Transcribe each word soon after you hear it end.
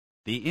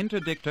The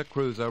interdictor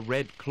cruiser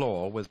Red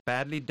Claw was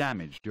badly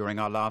damaged during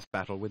our last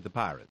battle with the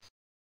pirates.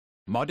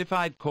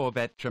 Modified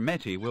corvette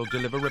Chimetti will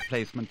deliver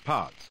replacement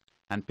parts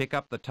and pick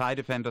up the TIE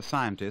Defender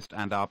scientist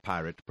and our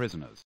pirate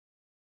prisoners.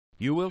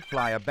 You will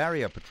fly a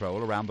barrier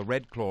patrol around the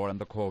Red Claw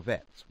and the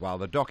corvettes while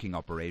the docking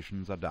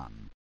operations are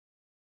done.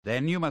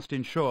 Then you must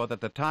ensure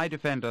that the TIE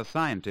Defender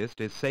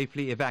scientist is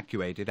safely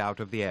evacuated out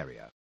of the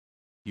area.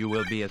 You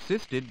will be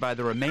assisted by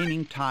the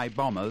remaining TIE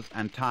bombers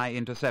and TIE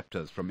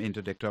interceptors from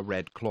interdictor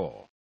Red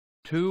Claw.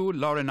 2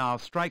 Lorinar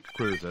strike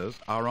cruisers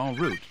are en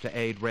route to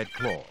aid Red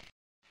Claw.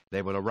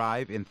 They will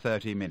arrive in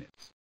 30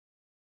 minutes.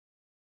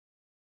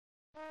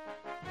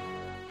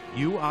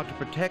 You are to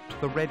protect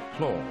the Red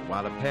Claw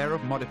while a pair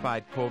of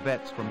modified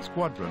corvettes from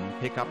Squadron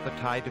pick up the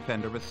TIE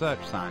Defender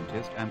research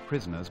scientist and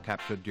prisoners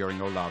captured during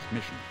your last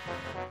mission.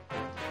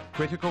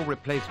 Critical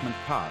replacement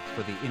parts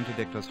for the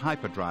interdictor's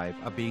hyperdrive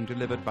are being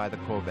delivered by the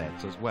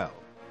corvettes as well.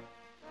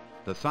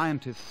 The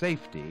scientist's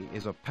safety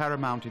is of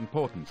paramount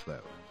importance,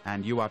 though,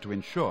 and you are to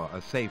ensure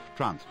a safe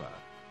transfer.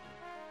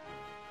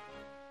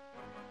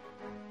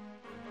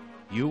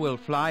 You will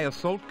fly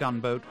assault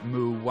gunboat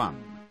Mu-1.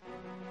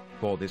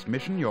 For this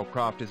mission, your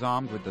craft is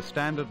armed with the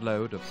standard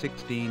load of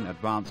 16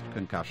 advanced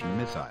concussion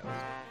missiles.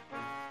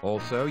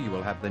 Also, you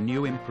will have the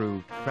new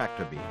improved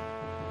tractor beam.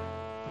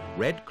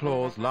 Red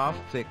Claw's last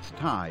 6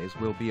 TIEs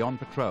will be on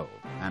patrol,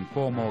 and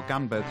 4 more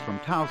gunboats from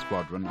Tau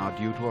Squadron are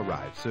due to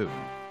arrive soon.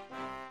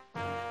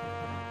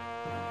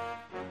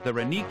 The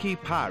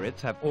Reniki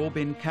pirates have all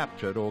been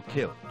captured or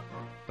killed,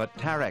 but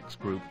Tarak's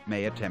group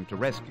may attempt a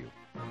rescue.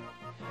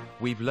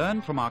 We've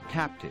learned from our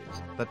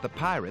captives that the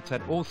pirates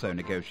had also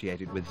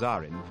negotiated with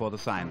Zarin for the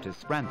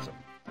scientist's ransom.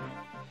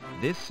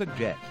 This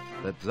suggests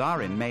that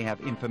Zarin may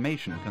have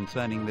information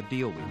concerning the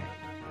deal we made,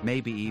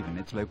 maybe even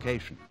its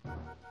location.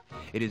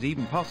 It is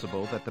even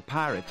possible that the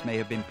pirates may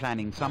have been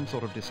planning some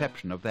sort of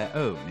deception of their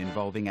own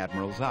involving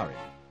Admiral Zarin.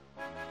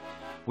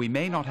 We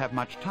may not have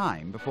much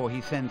time before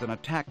he sends an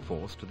attack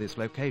force to this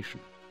location.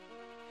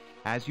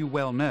 As you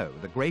well know,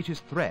 the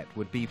greatest threat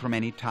would be from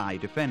any TIE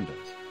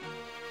defenders.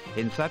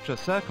 In such a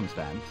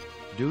circumstance,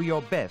 do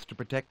your best to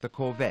protect the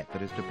corvette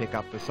that is to pick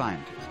up the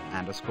scientist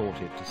and escort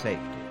it to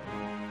safety.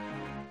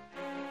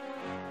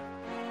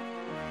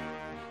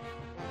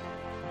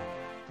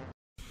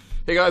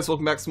 Hey guys,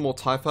 welcome back to some more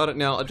TIE Fighter.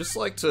 Now, I'd just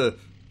like to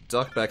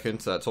duck back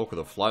into that talk with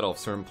a flight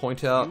officer and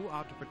point out... You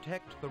are to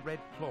protect the Red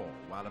Claw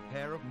while a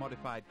pair of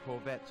modified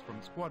corvettes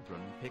from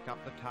Squadron pick up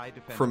the TIE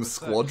Defender... From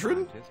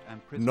Squadron?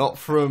 Not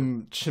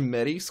from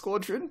Chimetti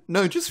Squadron?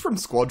 No, just from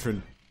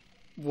Squadron.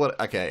 What?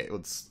 Okay,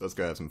 let's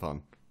go have some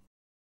fun.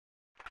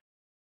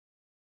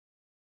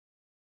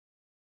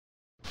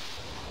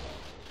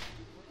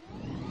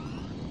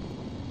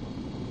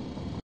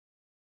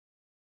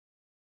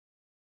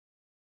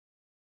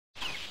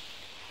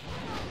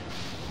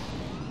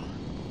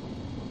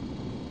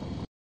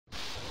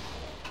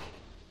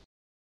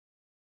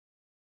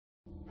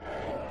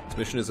 This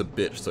mission is a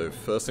bitch, so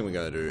first thing we're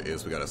going to do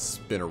is we're going to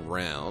spin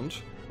around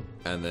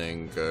and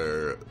then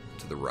go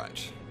to the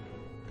right.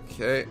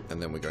 Okay,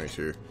 and then we're going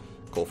to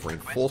call for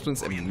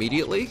reinforcements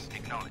immediately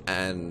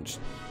and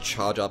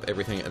charge up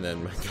everything, and then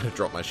I'm going to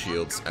drop my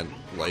shields and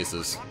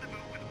lasers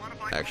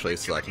actually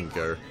so I can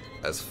go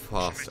as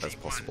fast as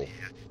possible.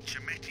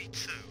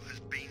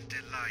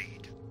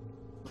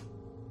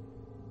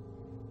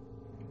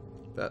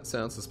 That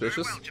sounds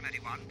suspicious.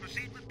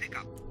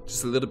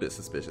 Just a little bit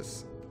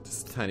suspicious.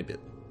 Just a tiny bit.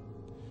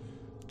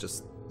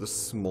 Just the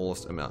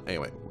smallest amount.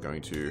 Anyway, we're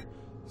going to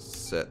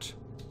set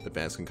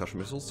advanced concussion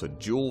missiles, so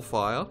dual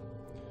fire.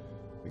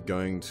 We're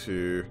going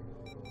to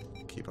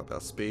keep up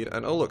our speed,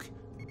 and oh look,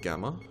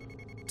 Gamma,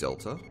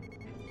 Delta,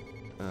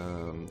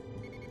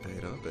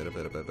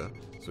 Beta.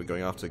 So we're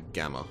going after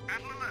Gamma.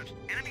 Battle alert!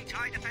 Enemy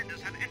TIE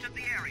defenders have entered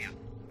the area.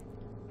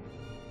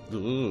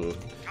 Ugh.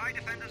 TIE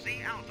Defender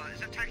Z Alpha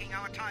is attacking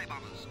our TIE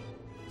bombers.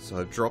 So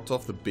I've dropped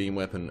off the beam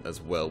weapon as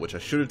well, which I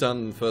should have done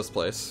in the first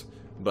place,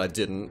 but I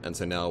didn't, and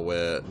so now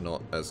we're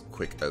not as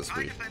quick as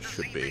we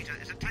should be.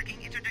 Is attacking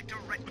interdictor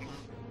Red Claw.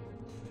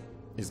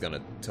 He's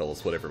gonna tell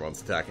us what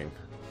everyone's attacking.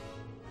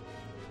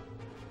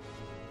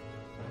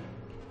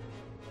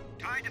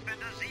 TIE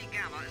Defender Z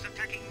Gamma is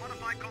attacking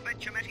modified corvette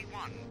Chimetti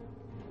 1.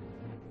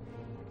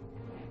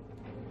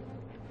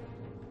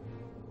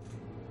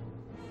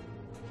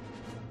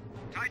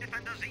 TIE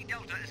Defender Z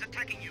Delta is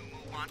attacking you,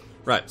 Mu-1.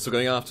 Right, so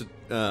going after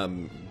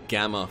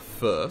Gamma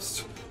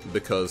first,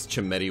 because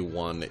Chimetti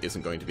 1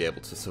 isn't going to be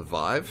able to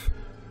survive,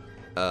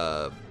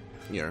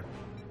 you know,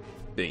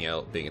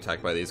 being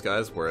attacked by these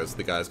guys, whereas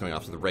the guys going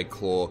after the Red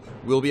Claw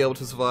will be able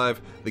to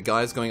survive. The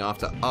guys going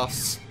after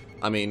us,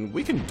 I mean,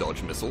 we can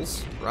dodge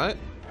missiles, right?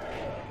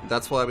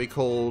 That's why we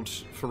called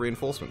for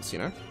reinforcements, you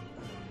know?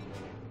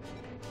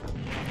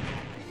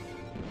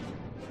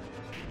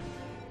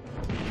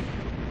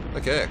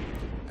 Okay,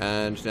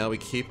 and now we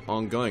keep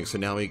on going. So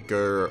now we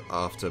go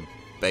after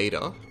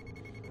Beta,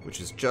 which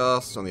is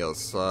just on the other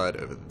side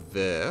over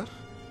there.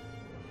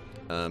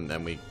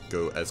 Then we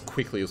go as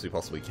quickly as we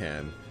possibly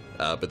can.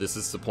 But this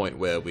is the point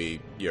where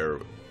we, you know,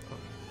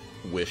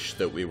 wish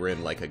that we were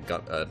in like a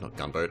not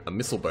gunboat, a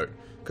missile boat,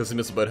 because the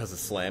missile boat has a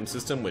slam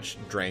system which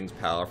drains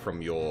power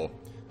from your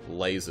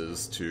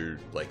lasers to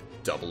like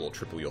double or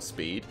triple your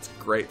speed. It's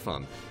great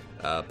fun,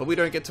 but we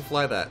don't get to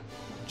fly that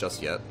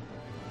just yet.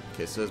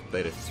 Okay, so there's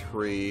Beta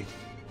 3,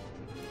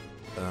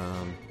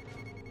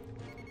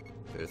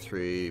 Beta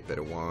 3,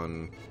 Beta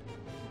 1.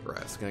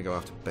 Right, it's gonna go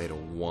after Beta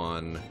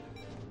 1.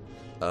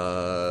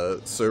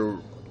 So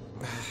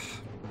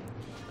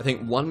I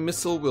think one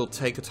missile will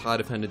take a TIE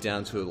Defender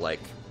down to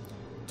like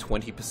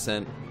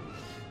 20%,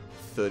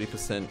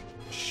 30%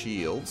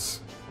 shields.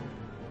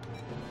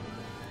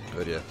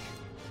 Oh dear.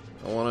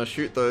 I want to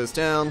shoot those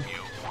down.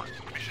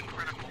 Mission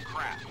critical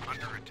craft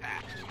under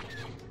attack.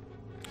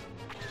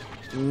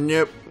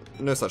 Nope.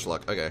 No such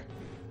luck. Okay.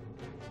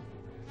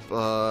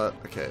 But,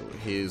 okay,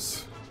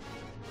 he's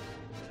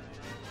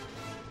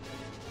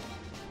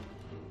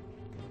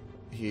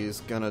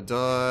gonna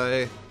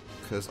die,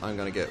 because I'm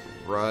gonna get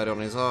right on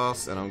his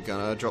ass, and I'm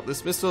gonna drop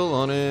this missile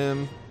on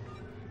him.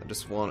 Do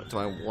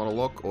I want to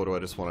lock, or do I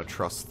just want to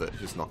trust that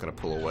he's not gonna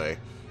pull away?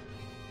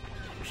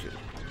 Shit.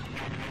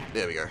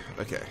 There we go.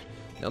 Okay.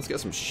 Now let's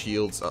get some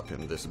shields up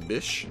in this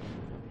bish.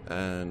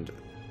 And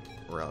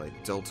rally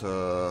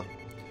Delta.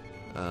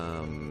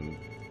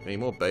 Any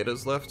more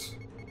betas left?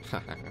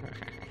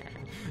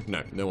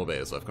 No more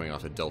betas left going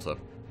after Delta.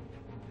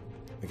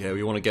 Okay,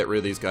 we want to get rid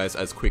of these guys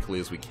as quickly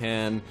as we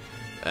can.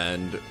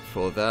 And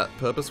for that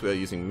purpose, we are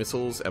using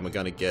missiles, and we're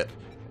going to get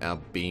our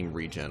beam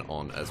regen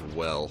on as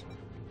well.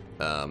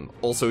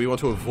 Also, we want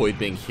to avoid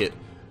being hit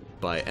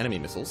by enemy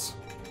missiles.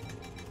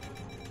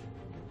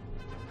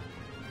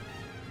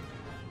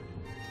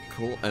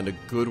 Cool, and a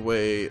good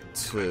way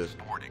to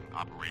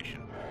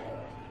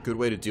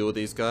deal with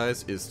these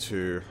guys is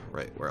to,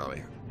 right, where are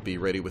we? Be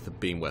ready with a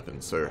beam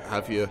weapon. So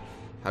have your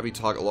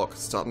target lock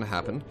starting to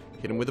happen,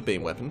 hit them with a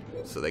beam weapon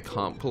so they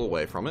can't pull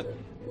away from it,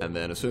 and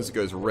then as soon as it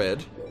goes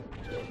red,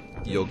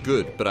 you're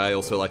good. But I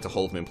also like to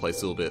hold them in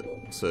place a little bit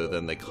so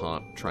then they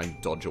can't try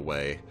and dodge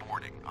away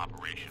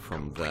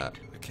from that.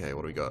 Okay,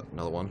 what do we got?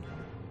 Another one.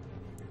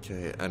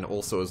 Okay, and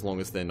also as long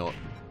as they're not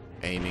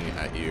aiming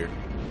at you,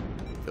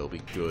 they'll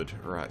be good.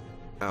 Right,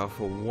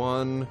 Alpha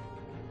 1,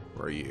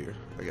 where are you?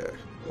 Okay,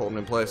 hold them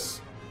in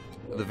place.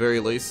 At the very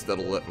least,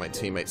 that'll let my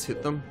teammates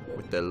hit them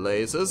with their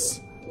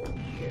lasers.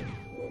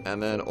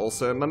 And then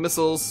also my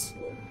missiles.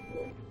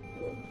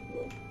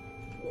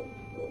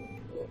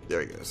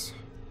 There he goes.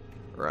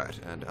 Right,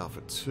 and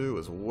Alpha 2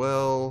 as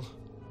well.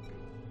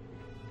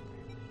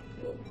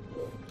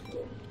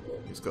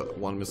 He's got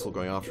one missile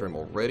going after him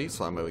already,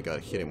 so I'm only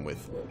going to hit him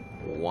with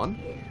one.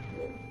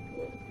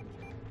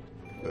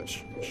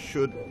 Which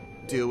should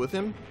deal with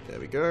him. There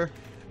we go.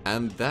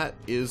 And that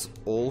is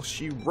all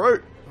she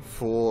wrote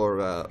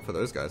for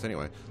those guys.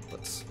 Anyway,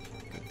 let's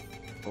get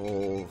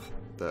all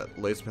that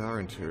laser power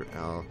into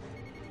our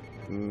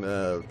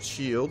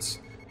shields.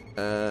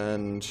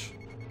 And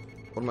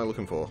what am I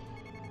looking for?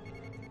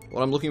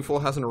 What I'm looking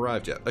for hasn't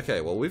arrived yet.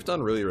 Okay, well, we've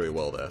done really, really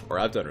well there. Or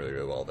I've done really,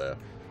 really well there.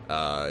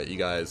 You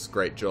guys,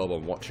 great job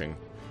on watching.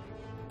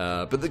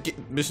 But the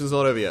mission's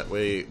not over yet.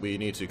 We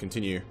need to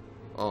continue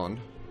on.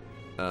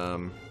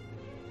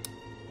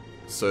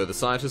 So the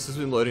scientist has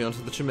been loading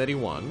onto the Chimeti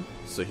 1,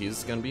 so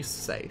he's going to be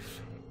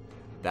safe.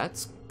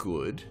 That's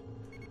good.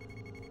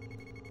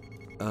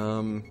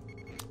 So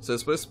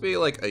it's supposed to be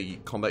like a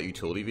combat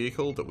utility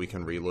vehicle that we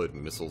can reload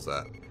missiles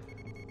at.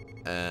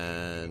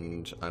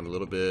 And I'm a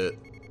little bit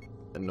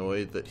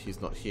annoyed that he's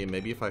not here.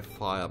 Maybe if I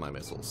fire my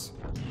missiles,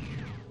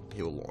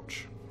 he will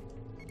launch.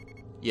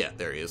 Yeah,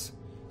 there he is.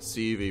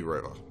 CUV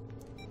rover.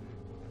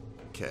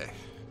 Okay.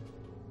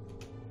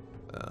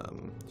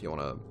 Do you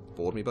want to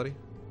board me, buddy?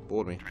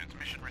 Board me.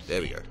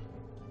 There we go.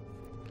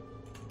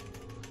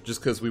 Just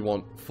because we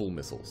want full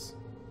missiles.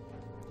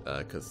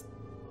 Because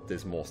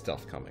there's more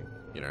stuff coming,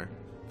 you know?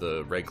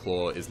 The Red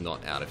Claw is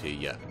not out of here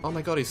yet. Oh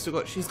my god,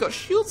 she's got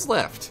shields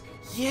left!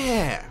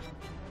 Yeah!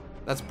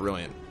 That's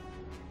brilliant.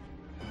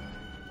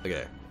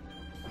 Okay.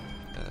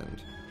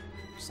 And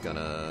just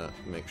gonna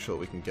make sure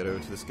we can get over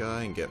to this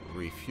guy and get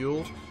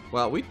refueled.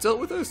 Wow, we dealt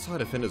with those TIE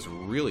Defenders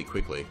really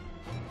quickly.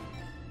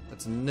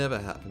 That's never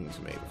happened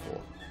to me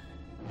before.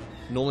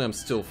 Normally I'm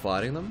still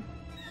fighting them.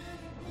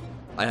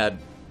 I had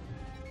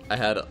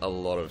a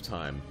lot of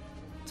time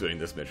doing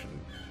this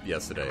mission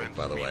yesterday,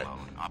 by the way.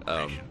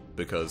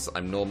 Because I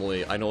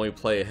normally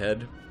play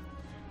ahead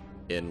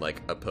in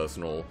like a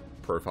personal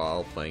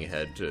profile, playing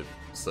ahead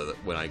so that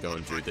when I go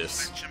and do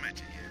this.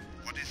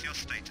 What is your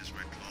status,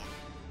 Red Claw?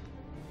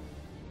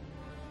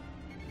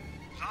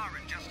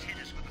 Zarin just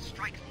hit us with a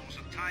strike force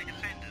of TIE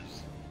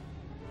Defenders.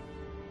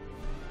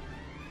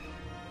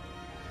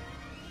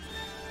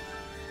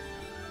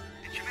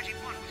 The Chimeti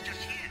 1 was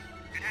just here.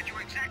 It had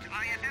your exact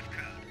IFF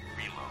code.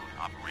 Reload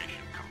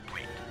operation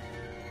complete.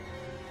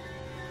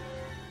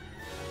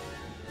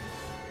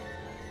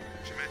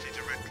 Chimeti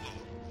to Red Claw.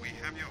 We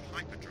have your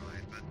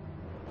hyperdrive, but...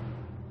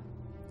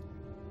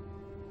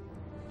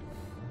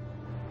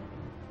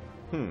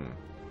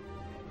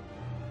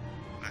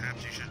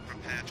 Perhaps you should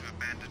prepare to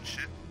abandon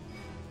ship.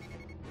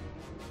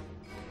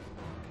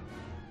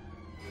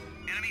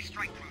 Enemy strike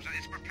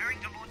is preparing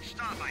to launch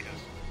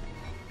starfighters.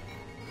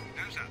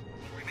 No, sir.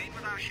 Remain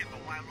with our ship a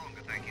while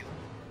longer, thank you.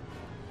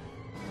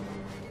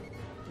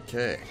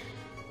 Okay.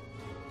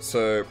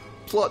 So,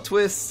 plot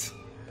twist.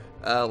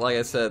 Like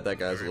I said, that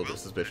guy's a little bit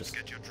suspicious.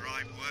 Let's get your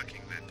drive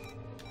working then.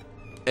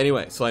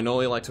 Anyway, so I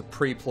normally like to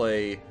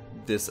pre-play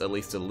this at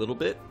least a little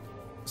bit,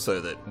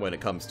 so that when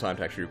it comes time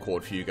to actually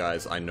record for you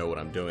guys, I know what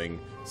I'm doing,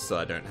 so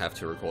I don't have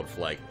to record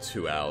for like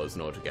 2 hours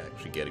in order to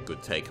actually get a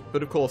good take.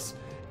 But of course,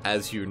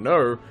 as you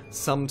know,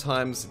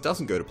 sometimes it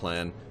doesn't go to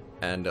plan,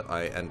 and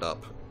I end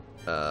up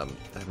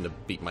having to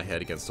beat my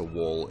head against a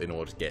wall in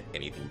order to get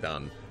anything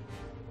done.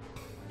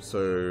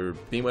 So,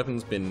 beam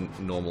weapon's been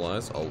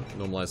normalized. I'll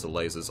normalize the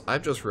lasers.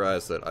 I've just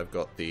realized that I've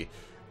got the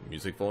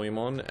music volume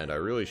on, and I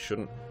really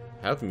shouldn't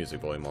have the music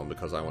volume on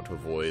because I want to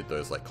avoid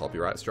those like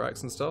copyright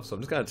strikes and stuff. So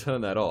I'm just going to turn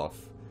that off,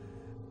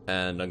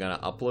 and I'm going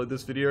to upload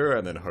this video,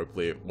 and then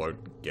hopefully it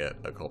won't get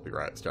a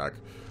copyright strike,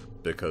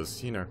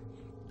 because, you know,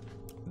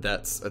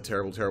 that's a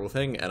terrible, terrible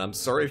thing. And I'm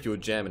sorry if you were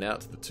jamming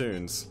out to the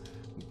tunes,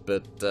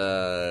 but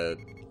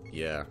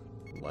yeah,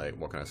 like,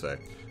 what can I say?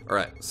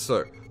 Alright,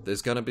 so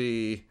there's going to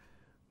be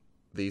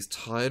these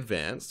TIE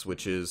Advanced,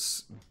 which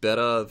is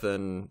better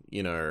than,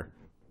 you know,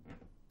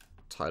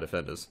 TIE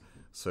Defenders.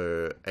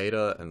 So,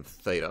 Eta and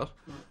Theta.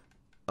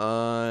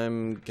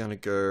 I'm gonna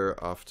go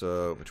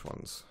after... which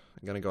ones?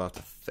 I'm gonna go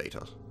after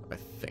Theta, I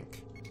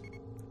think.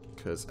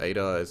 Because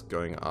Eta is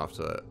going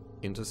after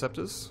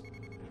Interceptors.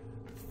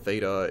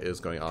 Theta is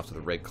going after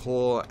the Red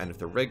Claw, and if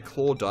the Red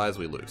Claw dies,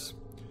 we lose.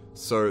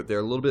 So, they're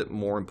a little bit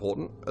more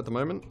important at the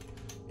moment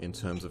in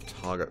terms of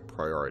target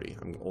priority.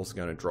 I'm also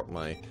going to drop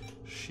my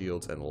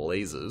shields and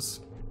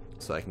lasers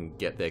so I can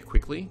get there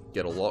quickly,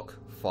 get a lock,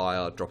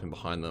 fire, drop in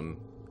behind them,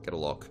 get a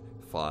lock,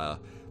 fire,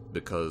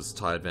 because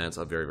TIE Advance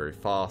are very, very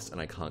fast and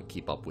I can't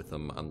keep up with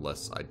them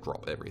unless I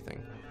drop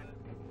everything.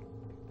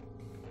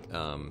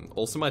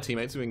 Also, my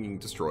teammates are being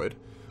destroyed,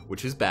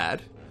 which is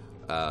bad.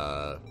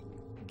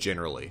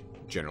 Generally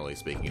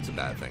speaking, it's a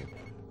bad thing.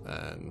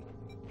 And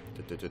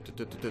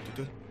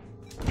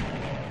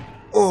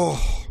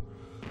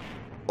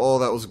oh,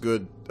 that was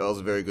good. That was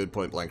a very good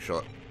point blank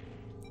shot.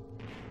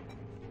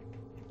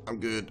 I'm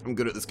good. I'm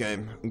good at this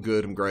game. I'm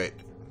good. I'm great.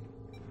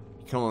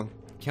 Come on.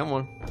 Come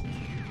on.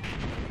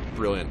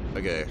 Brilliant.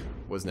 Okay.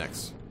 What's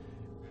next?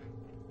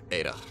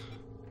 Eta.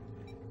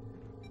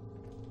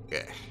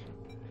 Okay.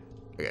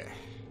 Okay.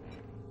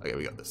 Okay,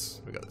 we got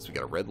this. We got this. We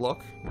got a red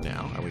lock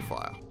now, and we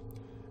fire.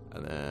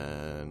 And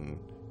then...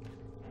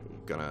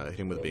 we're gonna hit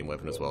him with a beam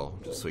weapon as well,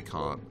 just so he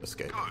can't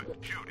escape. Good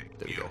shooting.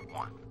 There we go.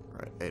 One.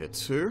 Alright, Eta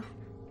 2.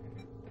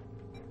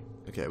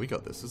 Okay, we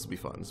got this. This will be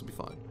fun. This will be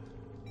fine.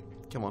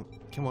 Come on.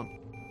 Come on.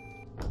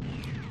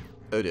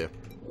 Oh dear.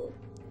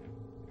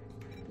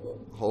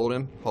 Hold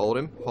him. Hold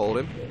him. Hold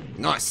him.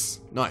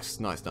 Nice! Nice,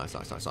 nice, nice,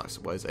 nice, nice, nice.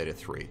 Where's Eta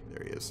 3?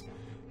 There he is.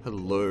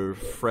 Hello,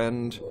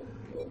 friend.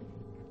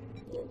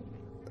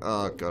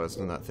 Oh god, it's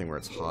in that thing where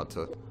it's hard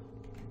to...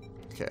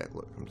 okay,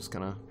 look, I'm just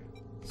gonna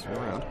swing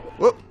around.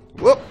 Whoop!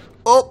 Whoop!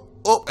 Oh!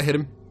 Oh! I hit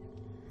him.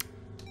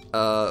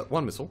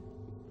 One missile.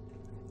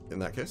 In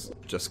that case.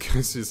 Just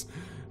because he's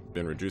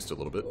been reduced a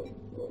little bit.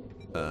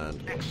 And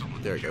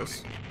there he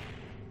goes.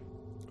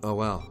 Oh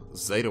wow.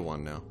 Zeta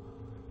 1 now.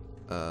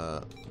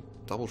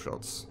 Double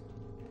shots.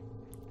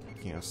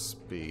 Making our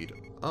speed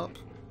up.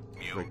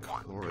 Red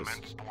Claw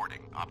is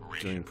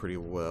doing pretty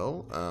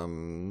well.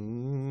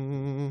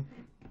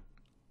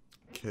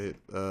 Okay,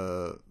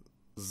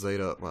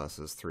 Zeta, well,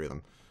 so there's 3 of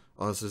them.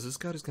 Oh, so this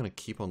guy is going to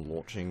keep on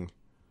launching...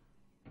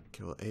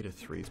 okay, well, Eta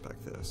 3's back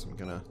there, so I'm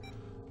going to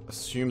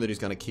assume that he's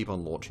going to keep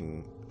on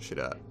launching shit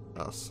at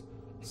us.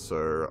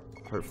 So,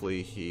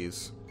 hopefully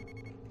he's...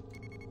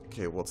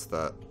 okay, what's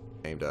that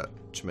aimed at?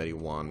 Chimeti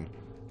 1.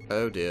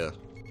 Oh dear.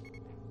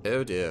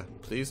 Oh dear.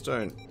 Please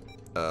don't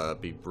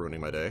be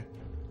ruining my day.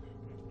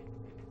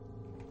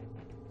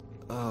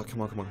 Oh,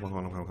 come on, come on, come on,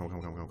 come on, come on, come on,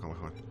 come on, come on,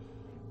 come on.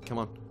 Come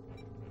on.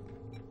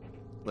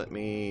 Let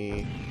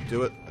me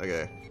do it.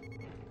 Okay.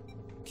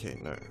 Okay,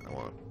 no, I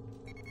won't.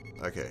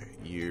 Okay,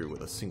 you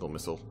with a single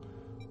missile.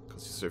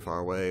 Because you're so far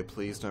away.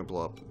 Please don't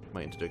blow up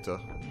my interdictor.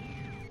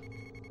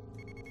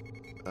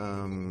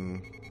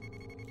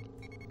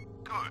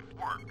 Good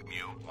work,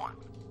 Mu 1.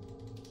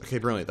 Okay,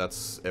 brilliant.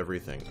 That's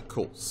everything.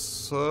 Cool.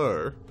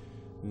 So,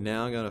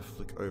 now I'm going to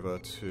flick over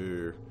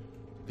to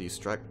the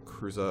strike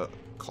cruiser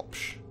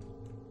Kopsh.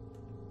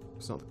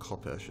 It's not the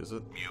Kopesh, is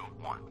it? Mu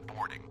 1,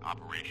 boarding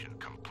operation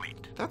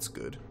complete. That's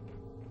good.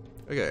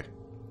 Okay.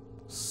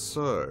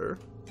 So,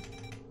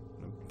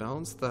 I'm going to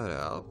balance that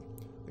out.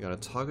 I'm going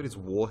to target his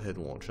warhead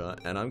launcher,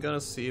 and I'm going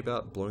to see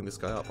about blowing this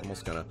guy up. I'm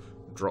also going to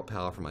drop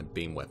power from my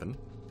beam weapon.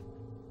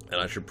 And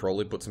I should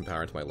probably put some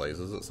power into my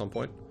lasers at some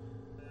point.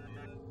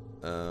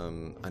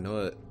 I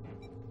know it...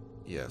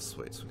 yeah,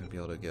 sweet. So we're going to be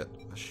able to get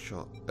a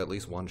shot, at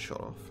least one shot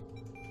off.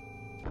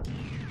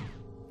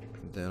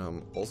 And then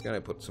I'm also going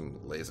to put some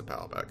laser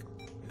power back.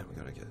 And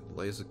we're going to get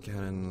laser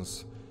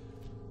cannons.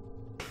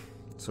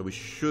 So we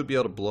should be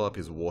able to blow up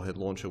his warhead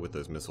launcher with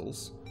those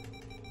missiles.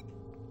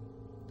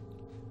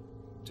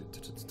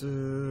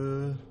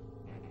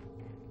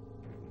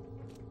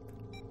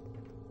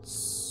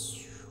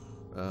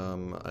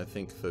 I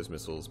think those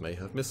missiles may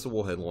have missed the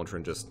warhead launcher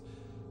and just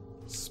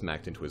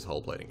smacked into his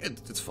hull plating.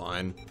 It's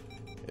fine.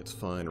 It's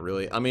fine,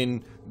 really. I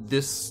mean,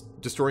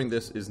 destroying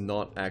this is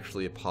not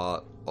actually a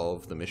part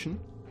of the mission.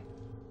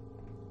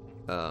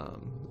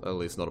 At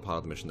least not a part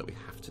of the mission that we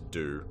have to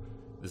do.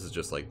 This is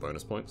just like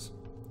bonus points.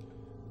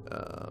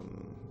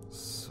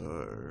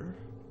 So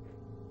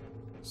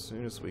as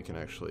soon as we can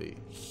actually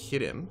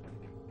hit him,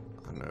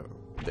 I know.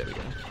 There we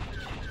go.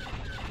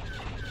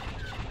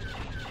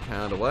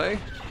 Pound away.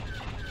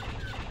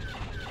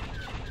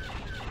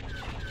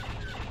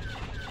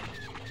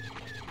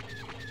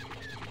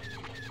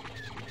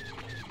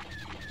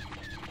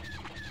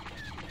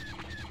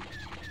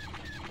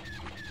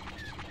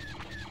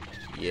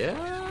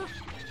 Yeah?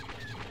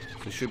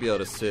 So we should be able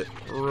to sit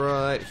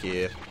right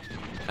here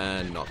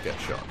and not get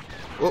shot.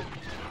 Whoop.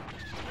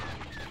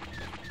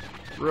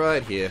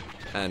 Right here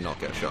and not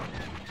get shot.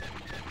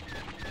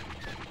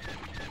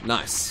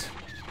 Nice.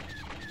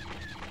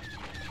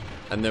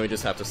 And then we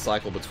just have to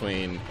cycle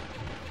between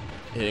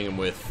hitting him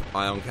with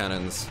ion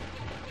cannons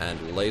and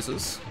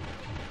lasers.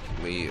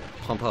 We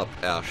pump up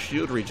our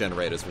shield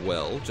regenerate as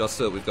well, just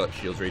so we've got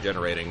shields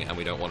regenerating and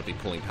we don't want to be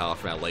pulling power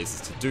from our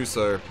lasers to do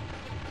so.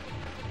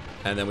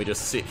 And then we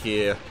just sit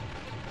here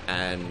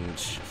and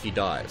he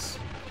dies.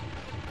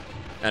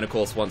 And of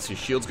course, once his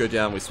shields go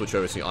down, we switch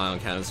over to the ion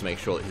cannons to make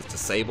sure that he's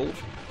disabled,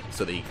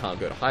 so that he can't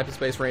go to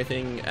hyperspace or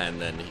anything, and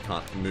then he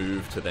can't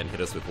move to then hit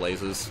us with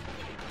lasers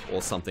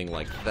or something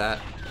like that.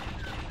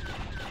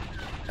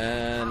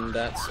 And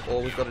that's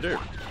all we've got to do.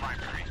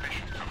 Primary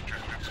mission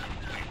objectives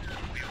complete.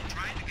 We'll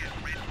try to get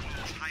Red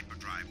Claw's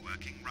hyperdrive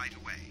working right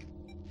away.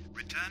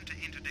 Return to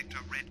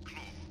interdictor Red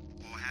Claw,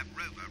 or have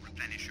Rover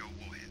replenish your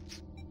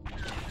warheads.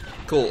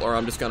 Cool, or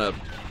I'm just gonna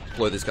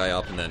blow this guy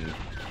up and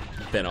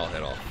then I'll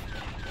head off.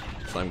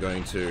 So I'm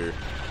going to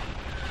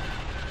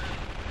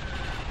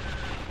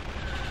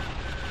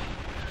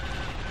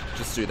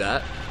just do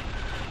that.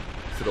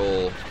 So it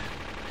all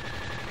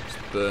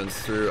just burns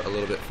through a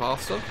little bit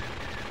faster.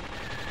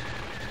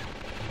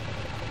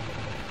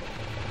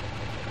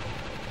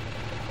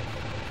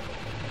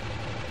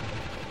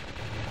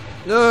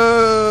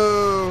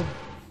 No!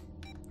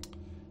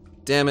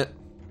 Damn it.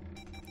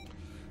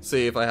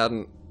 See, if I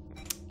hadn't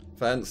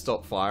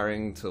stopped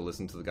firing to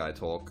listen to the guy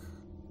talk,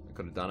 I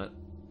could have done it.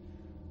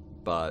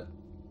 But,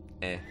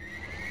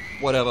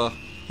 whatever.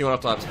 He went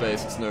off to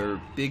hyperspace. It's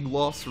no big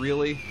loss,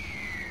 really.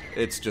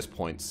 It's just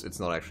points. It's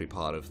not actually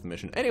part of the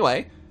mission.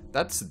 Anyway,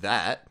 that's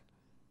that.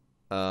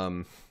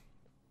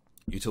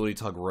 Utility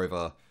Tug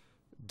Rover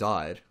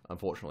died,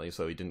 unfortunately,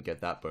 so he didn't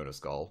get that bonus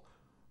goal.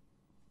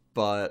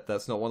 But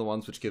that's not one of the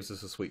ones which gives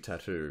us a sweet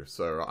tattoo,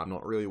 so I'm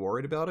not really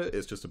worried about it.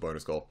 It's just a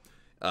bonus goal.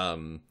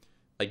 I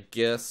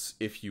guess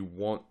if you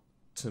want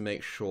to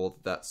make sure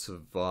that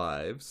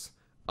survives,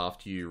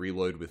 after you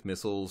reload with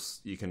missiles,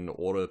 you can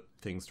order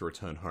things to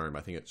return home.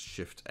 I think it's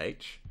Shift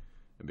H,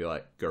 and be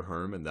like, go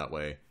home, and that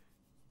way,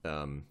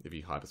 if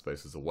he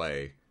hyperspaces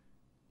away,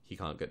 he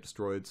can't get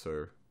destroyed,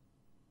 so,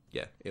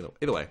 yeah,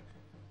 either way.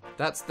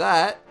 That's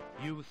that!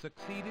 You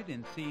succeeded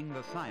in seeing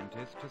the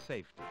scientist to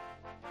safety.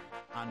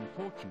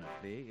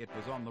 Unfortunately, it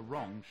was on the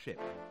wrong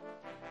ship.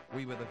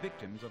 We were the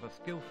victims of a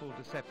skillful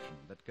deception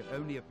that could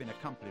only have been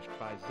accomplished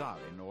by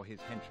Zarin or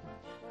his henchmen.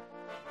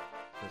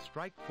 The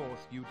strike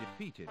force you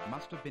defeated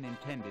must have been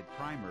intended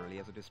primarily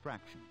as a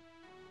distraction.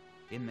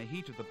 In the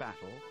heat of the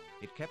battle,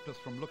 it kept us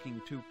from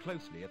looking too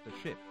closely at the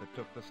ship that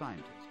took the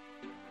scientist.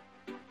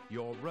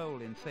 Your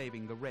role in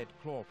saving the Red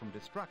Claw from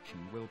destruction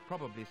will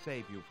probably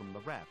save you from the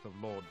wrath of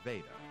Lord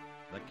Vader.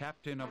 The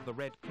captain of the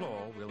Red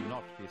Claw will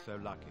not be so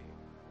lucky.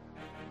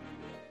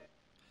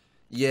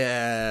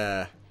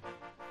 Yeah.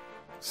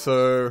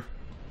 So,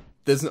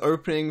 there's an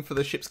opening for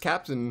the ship's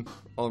captain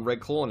on Red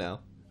Claw now.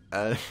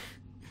 You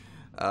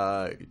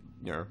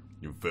know,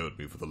 you failed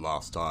me for the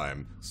last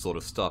time sort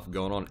of stuff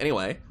going on.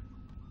 Anyway,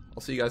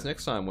 I'll see you guys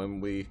next time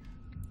when we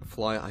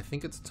fly. I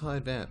think it's TIE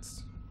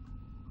Advanced.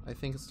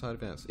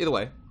 Either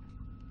way,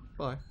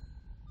 bye.